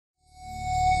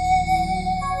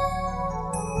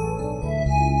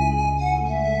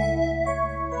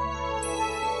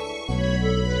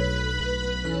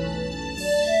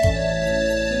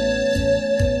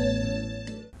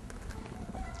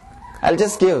I'll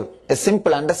just give a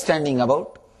simple understanding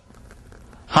about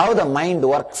how the mind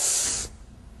works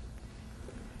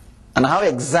and how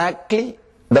exactly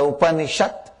the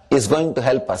Upanishad is going to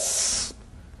help us.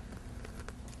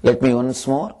 Let me once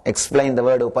more explain the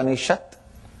word Upanishad.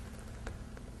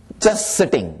 Just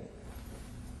sitting.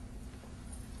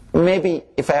 Maybe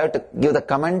if I have to give the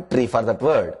commentary for that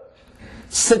word,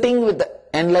 sitting with the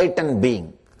enlightened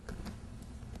being.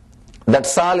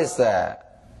 That's all is the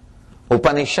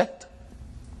Upanishad.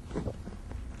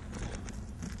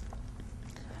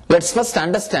 Let's first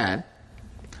understand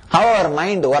how our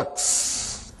mind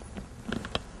works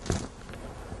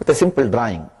with a simple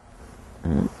drawing.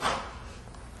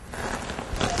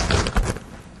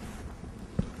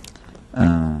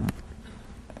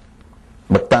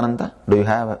 Bhaktananda, do you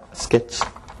have a sketch?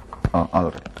 Oh,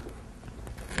 all right.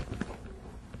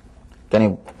 Can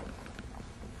you?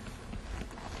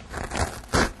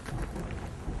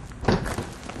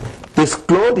 This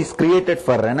cloth is created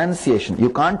for renunciation.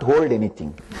 You can't hold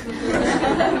anything.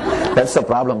 That's the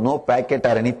problem. No packet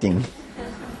or anything.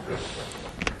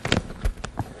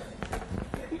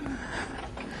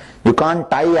 You can't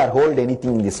tie or hold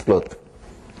anything in this cloth.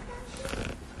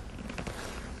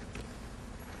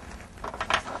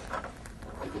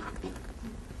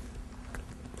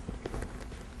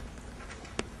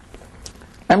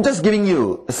 I'm just giving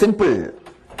you a simple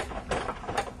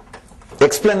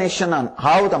explanation on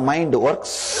how the mind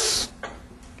works.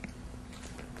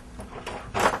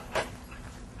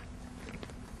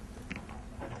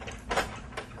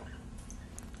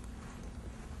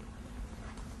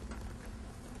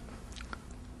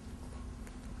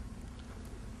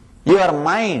 Your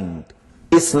mind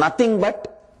is nothing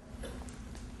but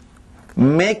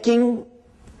making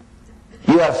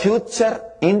your future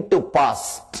into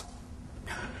past.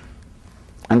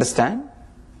 Understand?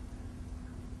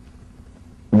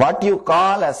 What you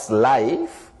call as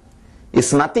life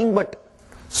is nothing but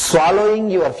swallowing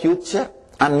your future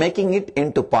and making it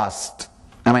into past.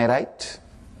 Am I right?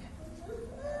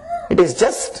 It is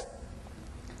just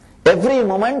every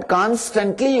moment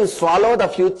constantly you swallow the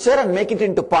future and make it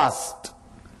into past.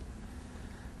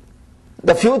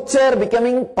 The future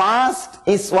becoming past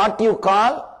is what you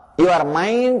call your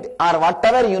mind or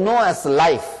whatever you know as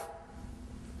life.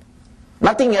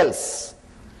 Nothing else.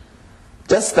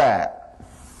 Just a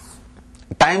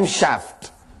time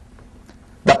shaft.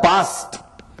 The past.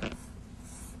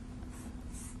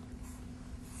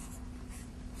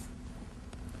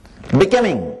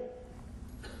 Becoming,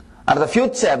 or the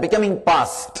future becoming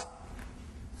past.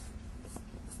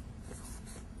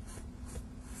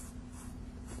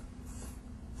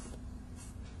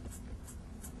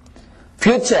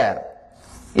 Future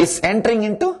is entering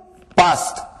into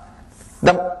past.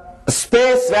 The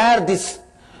space where this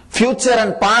future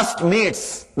and past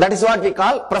meets, that is what we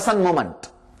call present moment.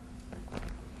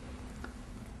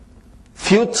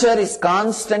 Future is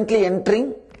constantly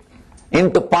entering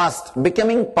into past,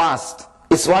 becoming past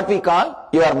is what we call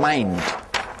your mind.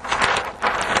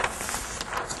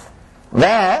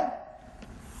 Where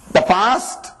the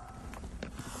past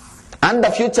and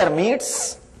the future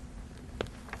meets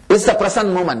is the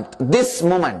present moment, this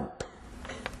moment.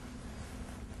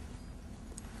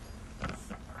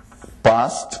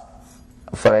 Past,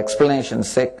 for explanation's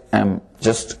sake, I am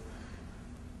just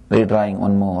redrawing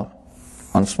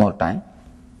once more time.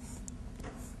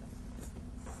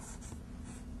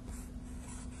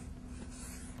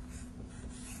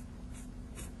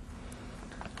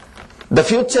 The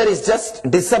future is just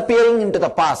disappearing into the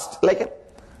past.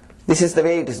 This is the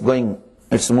way it is going,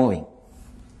 it's moving.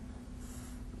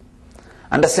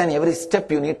 Understand every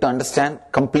step you need to understand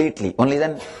completely. Only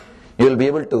then you will be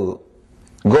able to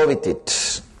go with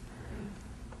it.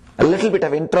 A little bit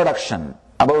of introduction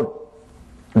about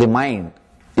the mind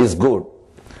is good.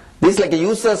 This is like a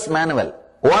user's manual,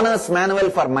 owner's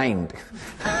manual for mind.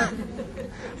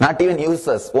 Not even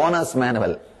users, owner's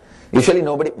manual. Usually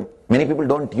many people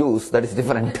don't use, that is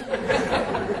different.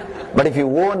 But if you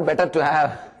own, better to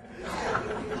have.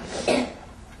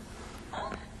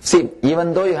 See,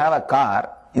 even though you have a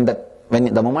car,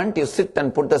 the moment you sit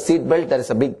and put the seat belt, there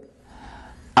is a big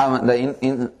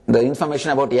the information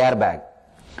about airbag,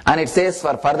 and it says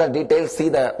for further details see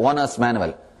the owner's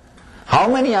manual. How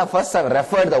many of us have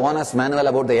referred the owner's manual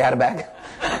about the airbag?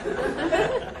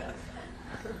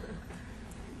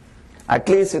 At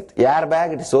least with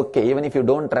airbag it is okay, even if you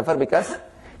don't refer, because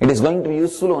it is going to be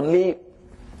useful only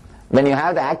when you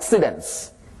have the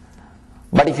accidents.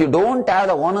 But if you don't have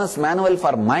the owner's manual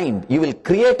for mind, you will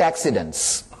create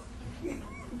accidents.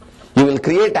 You will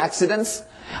create accidents,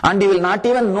 and you will not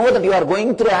even know that you are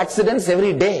going through accidents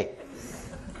every day.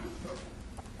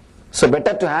 So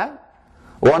better to have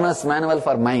Owner's manual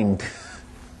for mind.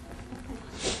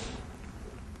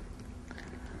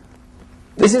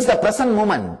 This is the present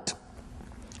moment,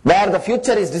 where the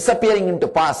future is disappearing into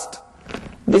past.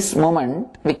 This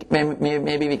moment,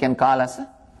 maybe we can call as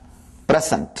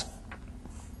present.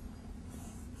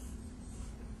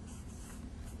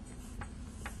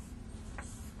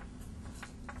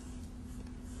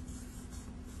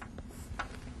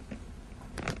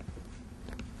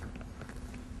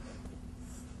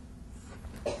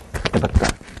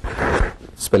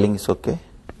 Spelling is okay?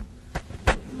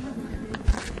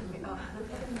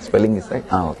 Spelling is right?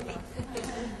 Okay.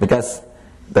 Because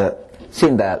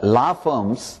in the law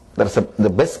firms, the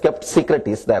best kept secret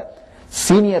is that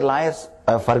senior lawyers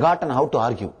have forgotten how to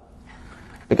argue.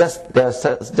 Because they have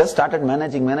just started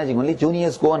managing, only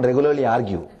juniors go and regularly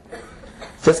argue.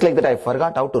 Just like that, I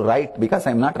forgot how to write because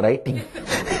I am not writing.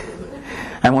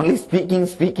 I am only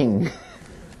speaking.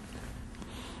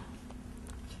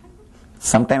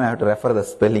 Sometime I have to refer the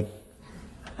spelling.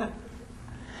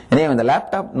 Anyway, in the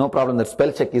laptop, no problem, the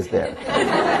spell check is there.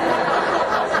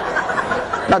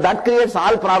 Now that creates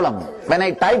all problem. When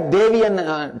I type Devi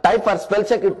and type for spell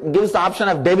check, it gives the option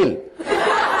of devil.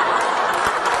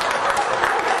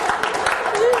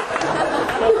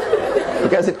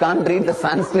 Because it can't read the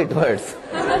Sanskrit words.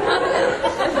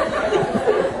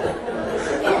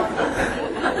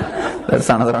 That's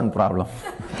another one problem.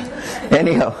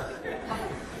 Anyhow.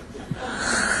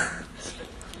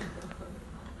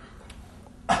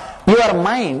 Your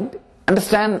mind,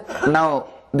 understand now,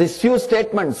 these few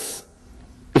statements,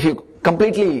 if you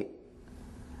completely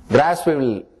grasp, you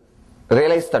will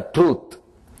realize the truth.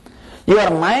 Your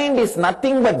mind is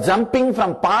nothing but jumping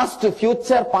from past to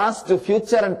future,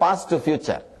 and past to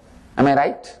future. Am I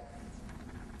right?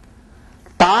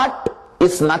 Thought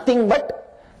is nothing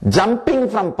but jumping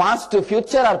from past to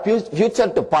future or future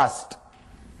to past.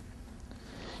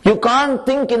 You can't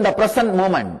think in the present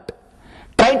moment.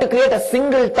 Try to create a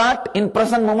single thought in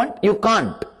present moment, you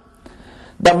can't.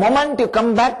 The moment you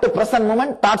come back to present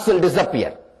moment, thoughts will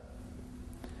disappear.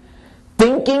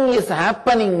 Thinking is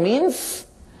happening means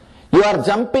you are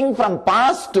jumping from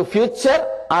past to future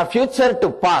or future to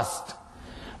past.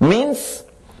 Means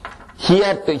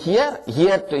here to here,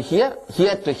 here to here,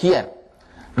 here to here.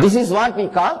 This is what we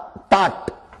call thought.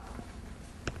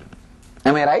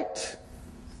 Am I right?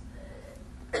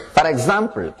 For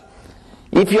example,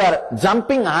 if you are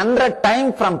jumping 100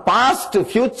 times from past to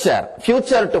future,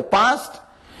 future to past,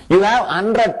 you have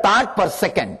 100 thoughts per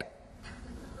second.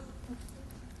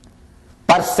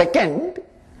 Per second,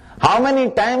 how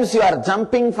many times you are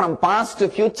jumping from past to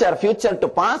future, future to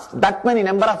past, that many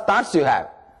number of thoughts you have.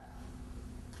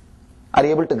 Are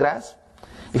you able to grasp?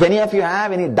 If any of you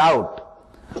have any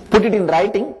doubt, put it in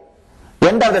writing.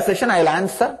 End of the session I will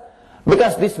answer,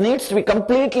 because this needs to be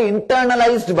completely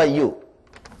internalized by you.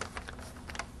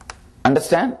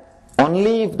 Understand?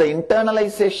 Only if the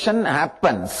internalization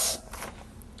happens,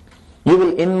 you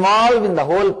will involve in the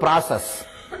whole process.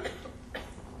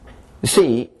 You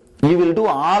see, you will do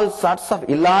all sorts of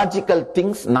illogical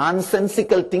things,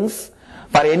 nonsensical things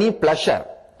for any pleasure.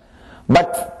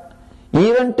 But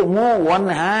even to move one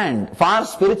hand for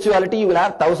spirituality, you will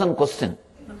have 1,000 questions.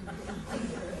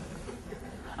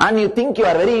 And you think you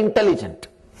are very intelligent.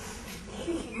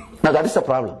 Now that is the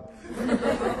problem.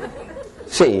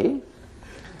 See,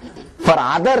 for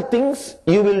other things,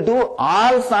 you will do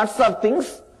all sorts of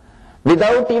things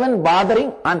without even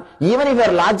bothering, and even if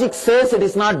your logic says it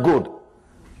is not good.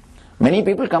 Many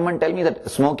people come and tell me that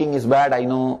smoking is bad, I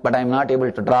know, but I am not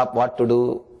able to drop, what to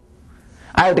do?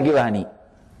 I have to give honey.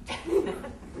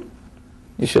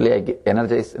 Usually I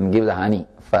energize and give the honey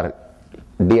for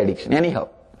de-addiction. Anyhow,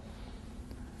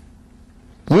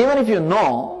 even if you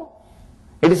know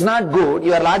it is not good,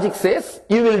 your logic says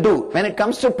you will do when it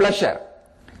comes to pleasure.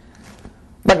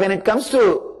 But when it comes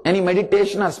to any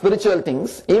meditation or spiritual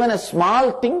things, even a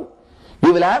small thing,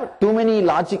 you will have too many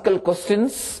logical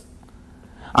questions,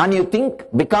 and you think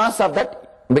because of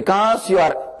that, because you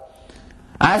are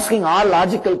asking all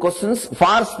logical questions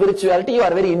for spirituality, you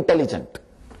are very intelligent.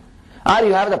 Or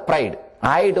you have the pride.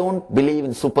 I don't believe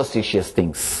in superstitious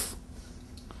things.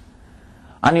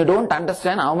 And you don't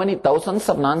understand how many thousands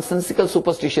of nonsensical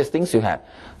superstitious things you have.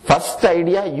 First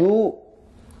idea, your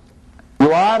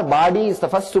body is the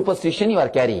first superstition you are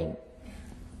carrying.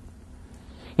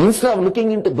 Instead of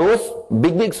looking into those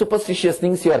big superstitious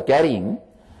things you are carrying,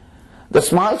 the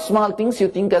small things you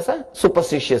think as a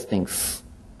superstitious things.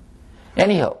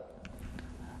 Anyhow,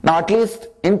 now at least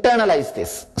internalize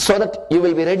this so that you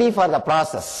will be ready for the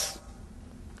process.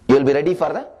 You will be ready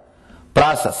for the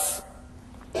process.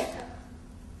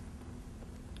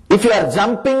 If you are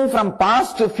jumping from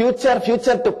past to future,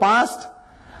 future to past,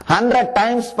 100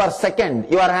 times per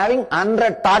second, you are having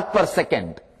 100 thought per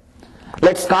second.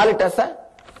 Let's call it as a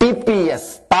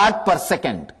TPS, thought per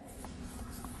second.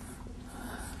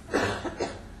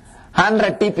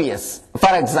 100 TPS,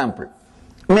 for example.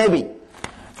 Maybe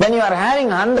when you are having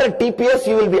 100 TPS,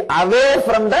 you will be away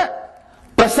from the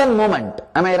present moment.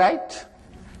 Am I right?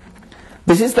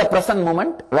 This is the present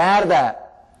moment where the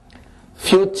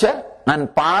future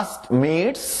and past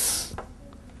meets.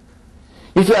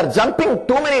 If you are jumping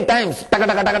too many times,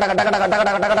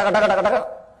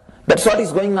 that's what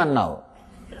is going on now.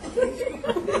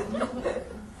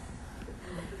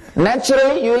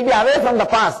 Naturally, you will be away from the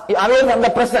past, away from the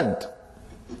present.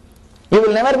 You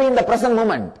will never be in the present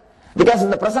moment. Because in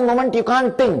the present moment, you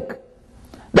can't think.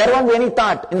 There won't be any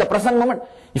thought. In the present moment,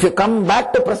 if you come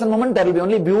back to present moment, there will be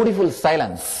only beautiful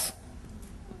silence.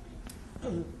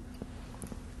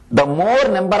 The more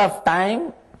number of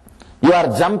time you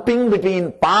are jumping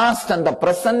between past and the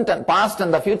present and past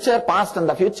and the future,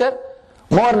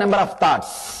 more number of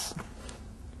thoughts.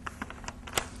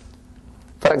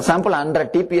 For example,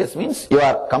 100 TPS means you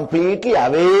are completely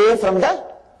away from the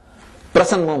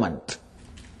present moment.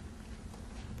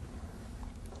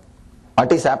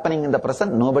 What is happening in the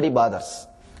present, nobody bothers.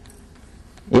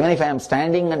 Even if I am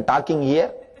standing and talking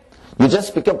here, you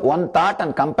just pick up one thought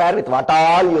and compare with what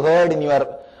all you heard in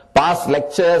your past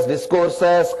lectures,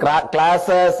 discourses,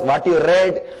 classes, what you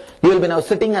read. You will be now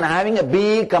sitting and having a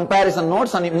big comparison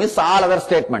notes and you miss all other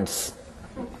statements.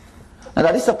 And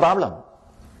that is the problem.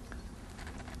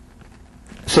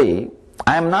 See,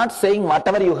 I am not saying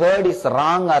whatever you heard is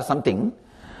wrong or something,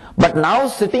 but now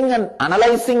sitting and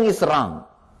analyzing is wrong.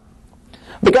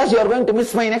 Because you are going to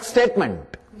miss my next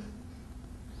statement.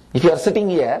 If you are sitting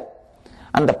here,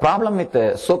 and the problem with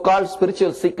the so-called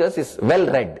spiritual seekers is well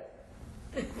read.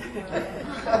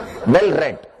 Well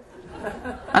read.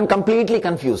 And completely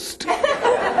confused.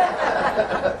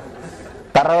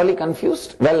 Thoroughly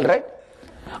confused, well read.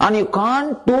 And you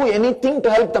can't do anything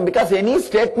to help them, because any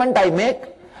statement I make,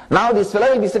 now this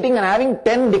fellow will be sitting and having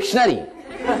 10 dictionary.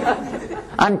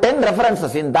 And 10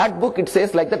 references. In that book it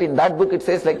says like that, in that book it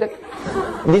says like that.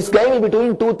 This guy will be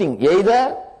doing two things.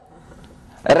 Either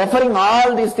referring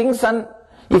all these things, and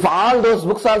if all those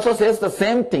books also says the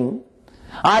same thing,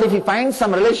 or if he finds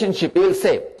some relationship, he will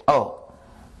say, oh,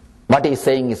 what he is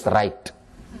saying is right.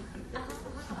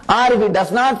 Or if he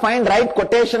does not find right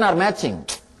quotation or matching,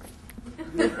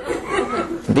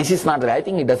 this is not right. I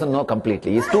think he doesn't know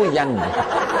completely. He is too young.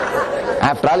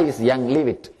 After all, he is young. Leave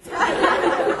it.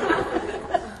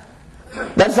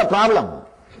 That's the problem.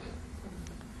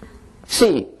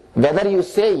 See, whether you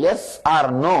say yes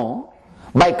or no,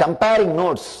 by comparing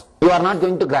notes, you are not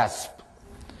going to grasp.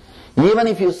 Even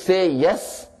if you say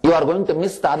yes, you are going to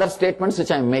miss the other statements which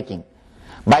I am making.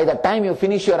 By the time you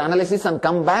finish your analysis and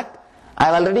come back, I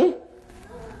have already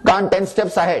gone 10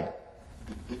 steps ahead.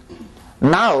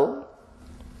 Now,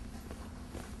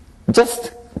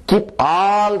 just keep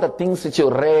all the things which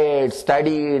you read,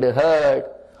 studied, heard,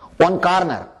 one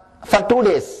corner for 2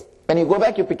 days. When you go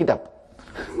back, you pick it up.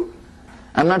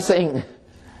 I am not saying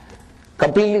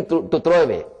completely to throw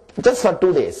away. Just for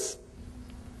 2 days.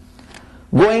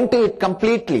 Go into it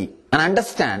completely and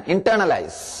understand,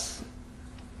 internalize.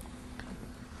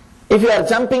 If you are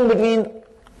jumping between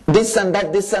this and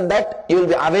that, you will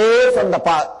be away from the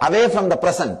past, away from the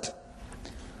present.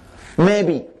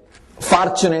 Maybe,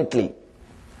 fortunately,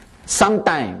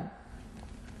 sometime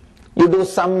you do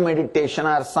some meditation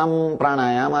or some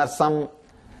pranayama or some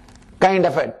kind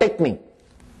of a technique.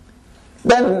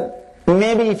 Then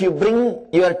maybe if you bring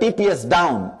your TPS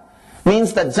down,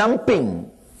 means the jumping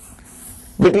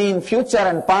between future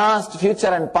and past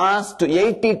to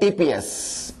 80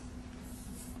 TPS.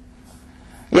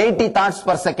 80 thoughts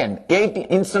per second. 80,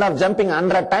 instead of jumping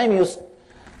 100 times,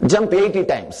 you jump 80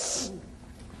 times.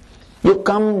 You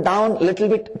come down a little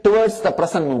bit towards the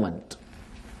present moment.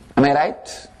 Am I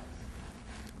right?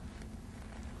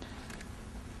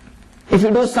 If you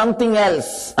do something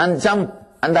else and jump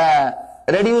and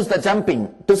reduce the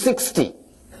jumping to 60,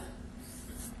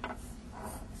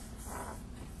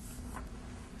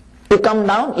 you come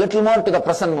down a little more to the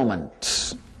present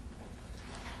moment.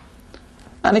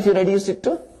 And if you reduce it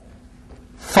to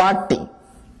 40,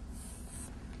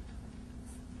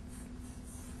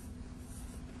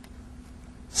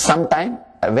 sometime,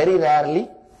 very rarely,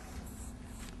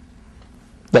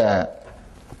 the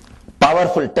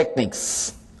powerful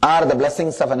techniques or the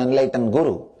blessings of an enlightened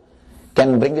guru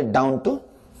can bring it down to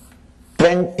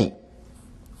 20,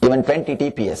 even 20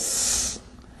 TPS.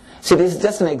 See, this is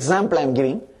just an example I am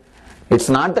giving. It's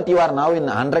not that you are now in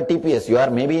 100 TPS, you are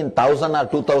maybe in 1000 or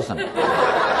 2000.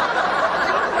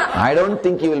 I don't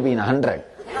think you will be in 100.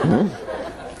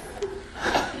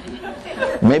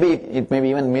 Maybe it may be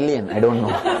even million, I don't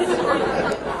know.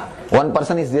 One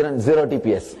person is zero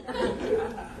TPS.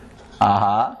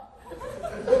 Aha.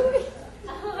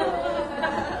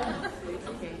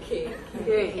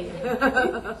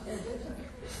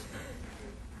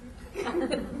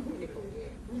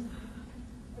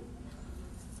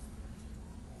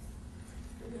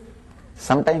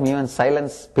 Sometimes even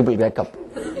silence, people wake up.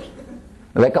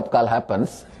 Wake up call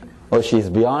happens. Oh, she is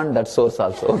beyond that source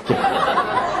also. Okay.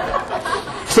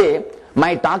 See,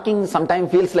 my talking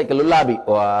sometimes feels like a lullaby.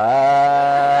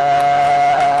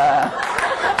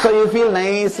 So you feel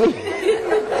nicely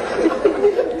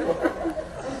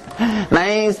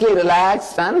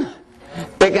relaxed and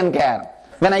taken care.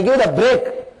 When I give the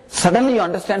break, suddenly you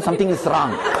understand something is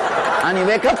wrong. And you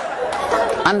wake up.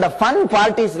 And the fun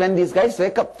part is when these guys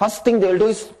wake up, first thing they will do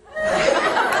is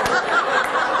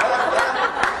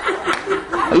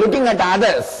looking at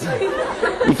others.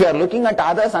 If you are looking at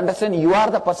others, understand you are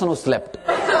the person who slept,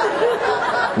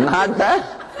 not the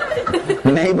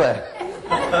neighbor.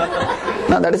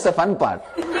 No, that is the fun part.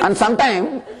 And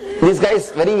sometimes these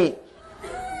guys they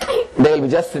will be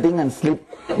just sitting and sleep.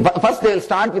 But first they will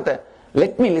start with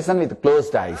let me listen with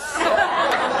closed eyes.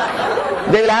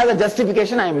 They will have a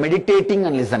justification, I am meditating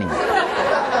and listening.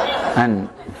 And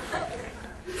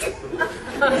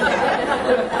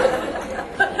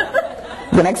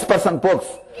the next person pokes.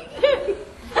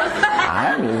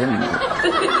 I am listening.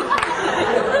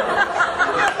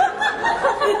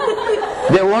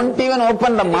 They won't even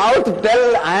open the mouth to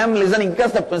tell I am listening,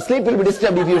 because the sleep will be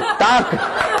disturbed if you talk.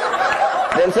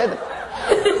 They will say,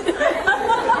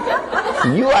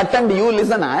 you attend, you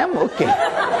listen, I am okay.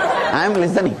 I am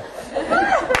listening.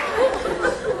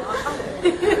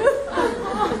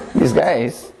 These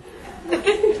guys,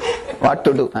 what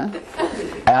to do? Huh?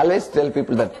 I always tell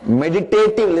people that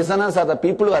meditative listeners are the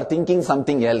people who are thinking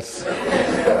something else,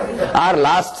 are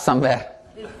lost somewhere.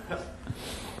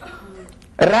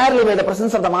 Rarely by the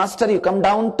presence of the master you come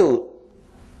down to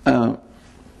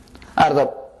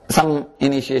some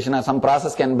initiation or some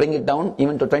process can bring it down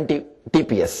even to 20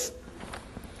 TPS.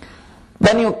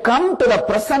 When you come to the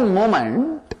present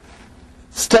moment,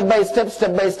 step by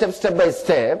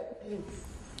step,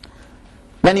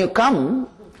 when you come,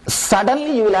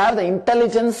 suddenly you will have the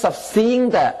intelligence of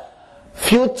seeing the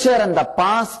future and the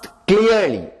past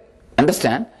clearly.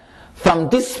 Understand? From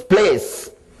this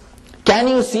place, can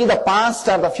you see the past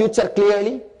or the future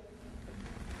clearly?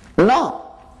 No.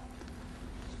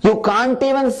 You can't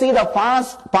even see the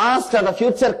past or the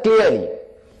future clearly.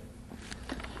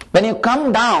 When you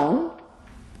come down,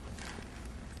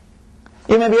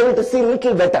 you may be able to see a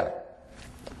little better.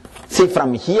 See,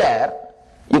 from here,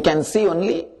 you can see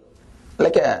only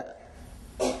like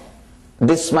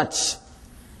this much,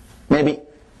 maybe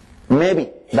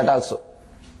that also.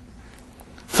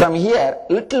 From here,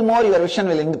 little more your vision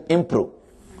will improve.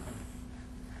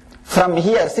 From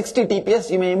here, 60 TPS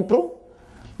you may improve,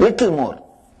 little more.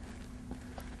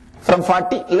 From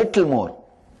 40, little more.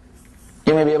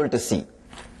 You may be able to see.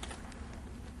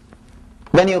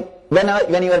 When your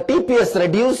TPS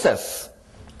reduces,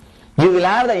 you will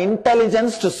have the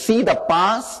intelligence to see the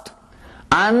past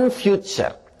and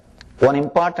future. One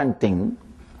important thing,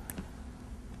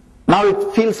 now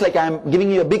it feels like I am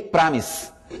giving you a big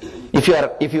promise. If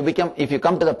you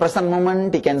come to the present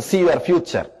moment, you can see your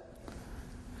future.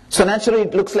 So naturally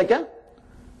it looks like a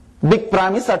big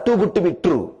promise or too good to be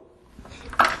true.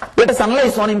 Let us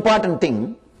analyze one important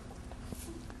thing.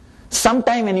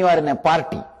 Sometime when you are in a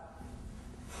party,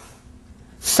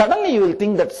 suddenly you will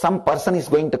think that some person is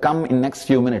going to come in next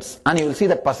few minutes, and you will see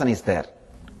that person is there.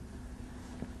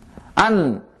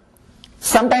 And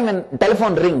sometime when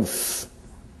telephone rings,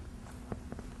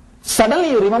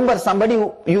 suddenly you remember somebody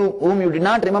whom you did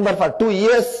not remember for 2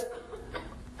 years,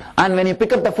 and when you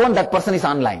pick up the phone, that person is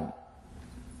online.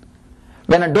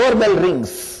 When a doorbell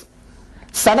rings,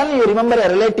 suddenly you remember a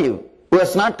relative who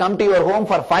has not come to your home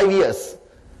for 5 years,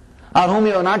 or whom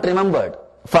you have not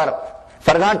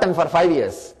forgotten for 5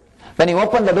 years. When you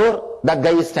open the door, that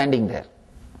guy is standing there.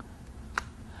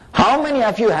 How many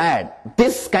of you had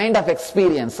this kind of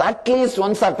experience at least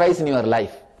once or twice in your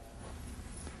life?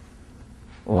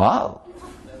 Wow.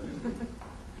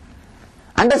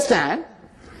 Understand?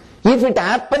 If it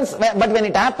happens, but when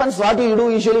it happens, what do you do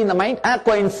usually in the mind? A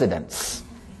coincidence.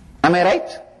 Am I right?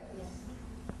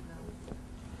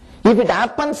 If it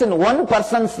happens in one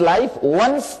person's life,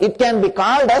 once it can be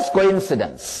called as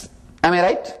coincidence. Am I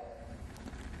right?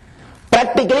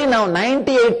 Practically now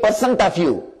 98% of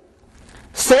you,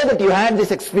 Say that you had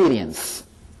this experience.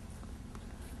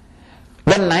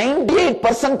 When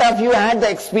 98% of you had the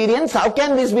experience, how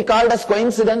can this be called as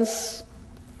coincidence?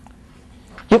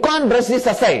 You can't brush this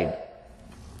aside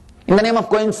in the name of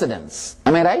coincidence.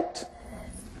 Am I right?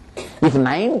 If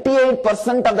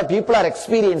 98% of the people are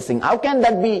experiencing, how can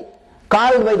that be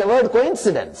called by the word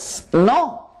coincidence?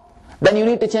 No. Then you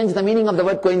need to change the meaning of the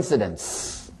word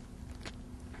coincidence.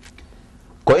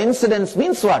 Coincidence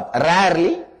means what?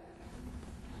 Rarely,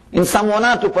 in some one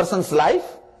or two person's life,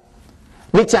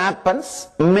 which happens,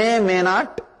 may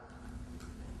not.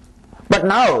 But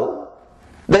now,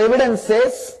 the evidence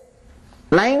says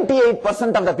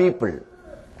 98% of the people.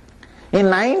 In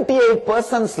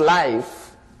 98%'s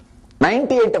life,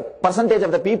 98%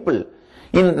 of the people,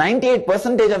 in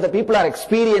 98% of the people are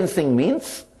experiencing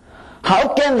means,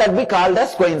 how can that be called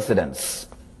as coincidence?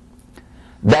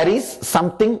 There is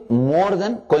something more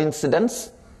than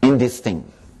coincidence in this thing.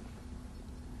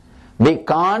 We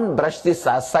can't brush this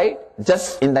aside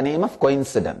just in the name of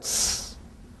coincidence.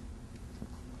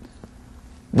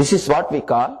 This is what we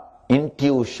call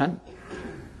intuition.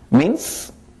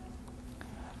 Means,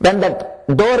 when that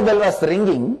doorbell was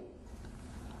ringing,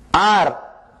 or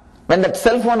when that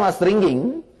cell phone was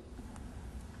ringing,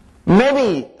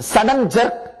 maybe sudden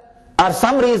jerk or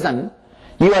some reason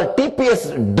your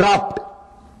TPS dropped.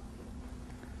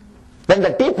 When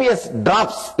the TPS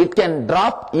drops, it can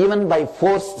drop even by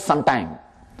force sometime.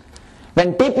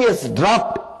 When TPS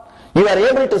dropped, you are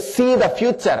able to see the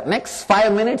future, next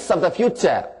 5 minutes of the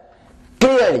future,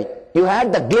 clearly. You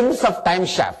had the glimpse of time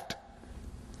shaft.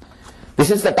 This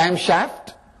is the time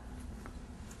shaft.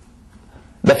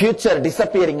 The future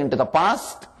disappearing into the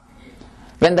past.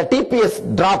 When the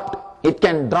TPS dropped, it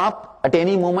can drop at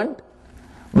any moment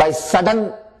by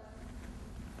sudden,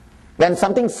 when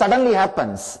something suddenly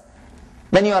happens,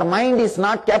 when your mind is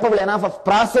not capable enough of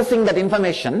processing that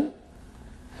information,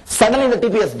 suddenly the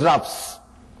TPS drops.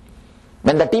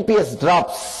 When the TPS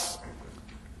drops,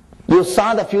 you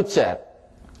saw the future.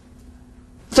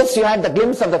 Just you had the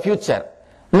glimpse of the future.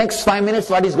 Next 5 minutes,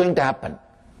 what is going to happen?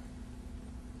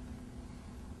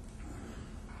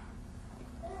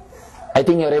 I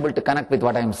think you are able to connect with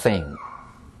what I am saying.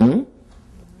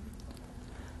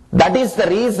 That is the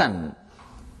reason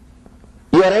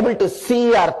you are able to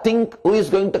see or think who is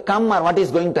going to come or what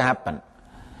is going to happen.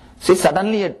 See,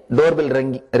 suddenly a doorbell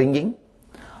ringing,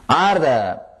 or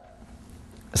the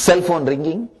cell phone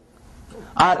ringing,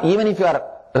 or even if you are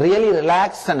really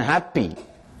relaxed and happy,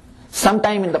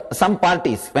 sometime in some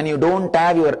parties when you don't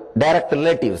have your direct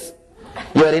relatives,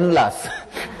 your in-laws,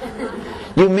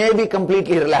 you may be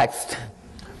completely relaxed.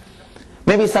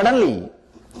 Maybe suddenly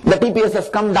the TPS has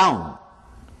come down.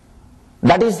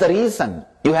 That is the reason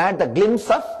you had the glimpse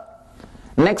of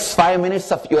next 5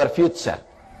 minutes of your future.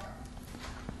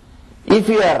 If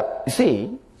your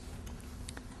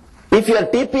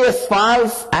TPS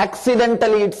falls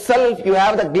accidentally itself, you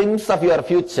have the glimpse of your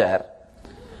future.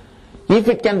 If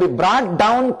it can be brought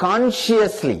down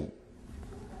consciously,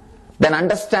 then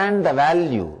understand the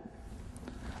value,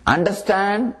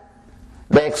 understand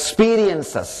the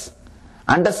experiences,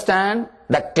 understand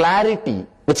the clarity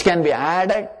which can be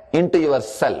added into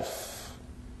yourself.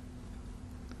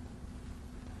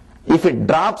 If it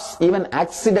drops even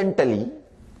accidentally,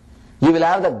 you will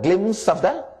have the glimpse of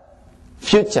the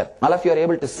future. All of you are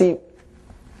able to see,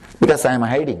 because I am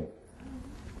hiding.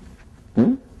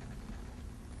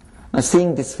 Now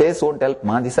seeing this face won't help,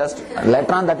 ma. This has to,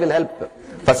 later on that will help.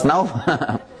 First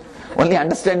now, only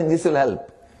understanding this will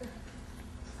help.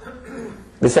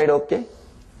 This side okay?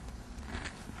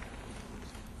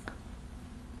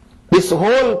 This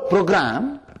whole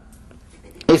program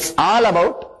is all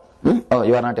about, oh,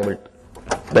 you are not able to.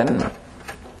 Then,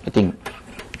 I think,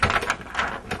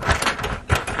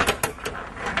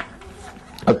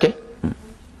 okay?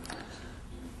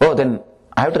 Oh, then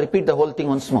I have to repeat the whole thing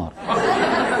once more.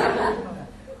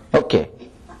 Okay.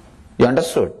 You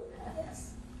understood?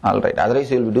 Alright,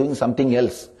 otherwise you will be doing something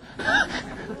else.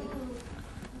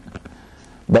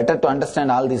 Better to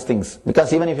understand all these things,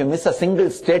 because even if you miss a single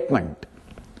statement,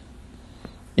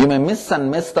 you may miss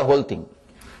the whole thing.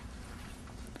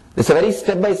 It's a very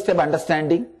step-by-step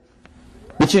understanding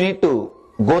which you need to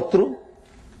go through,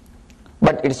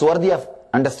 but it's worthy of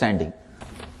understanding.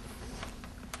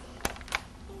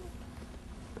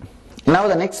 Now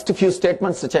the next few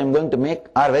statements which I am going to make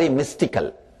are very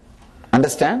mystical.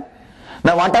 Understand?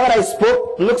 Now whatever I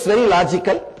spoke looks very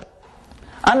logical,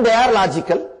 and they are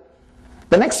logical.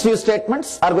 The next few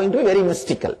statements are going to be very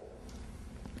mystical.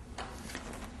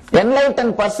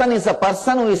 Enlightened person is a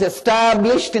person who is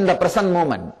established in the present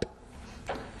moment,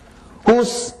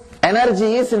 whose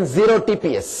energy is in zero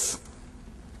TPS.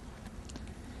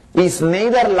 is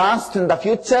neither lost in the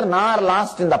future nor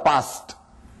lost in the past.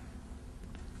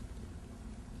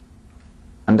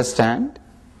 Understand?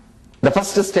 The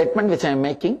first statement which I am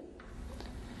making,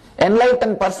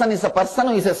 enlightened person is a person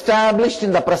who is established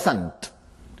in the present.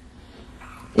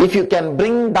 If you can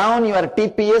bring down your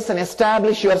TPS and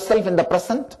establish yourself in the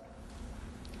present,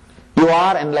 you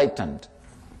are enlightened.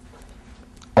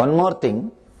 One more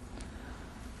thing,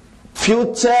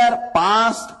 future,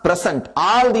 past, present,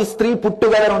 all these three put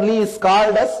together only is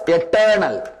called as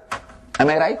eternal. Am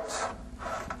I right?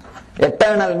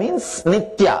 Eternal means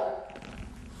Nithya.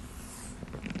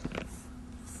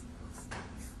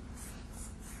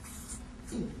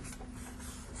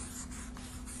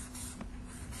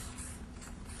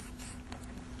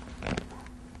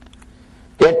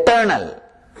 Eternal.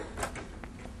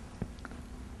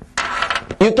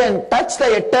 You can touch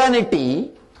the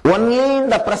eternity only in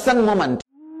the present moment.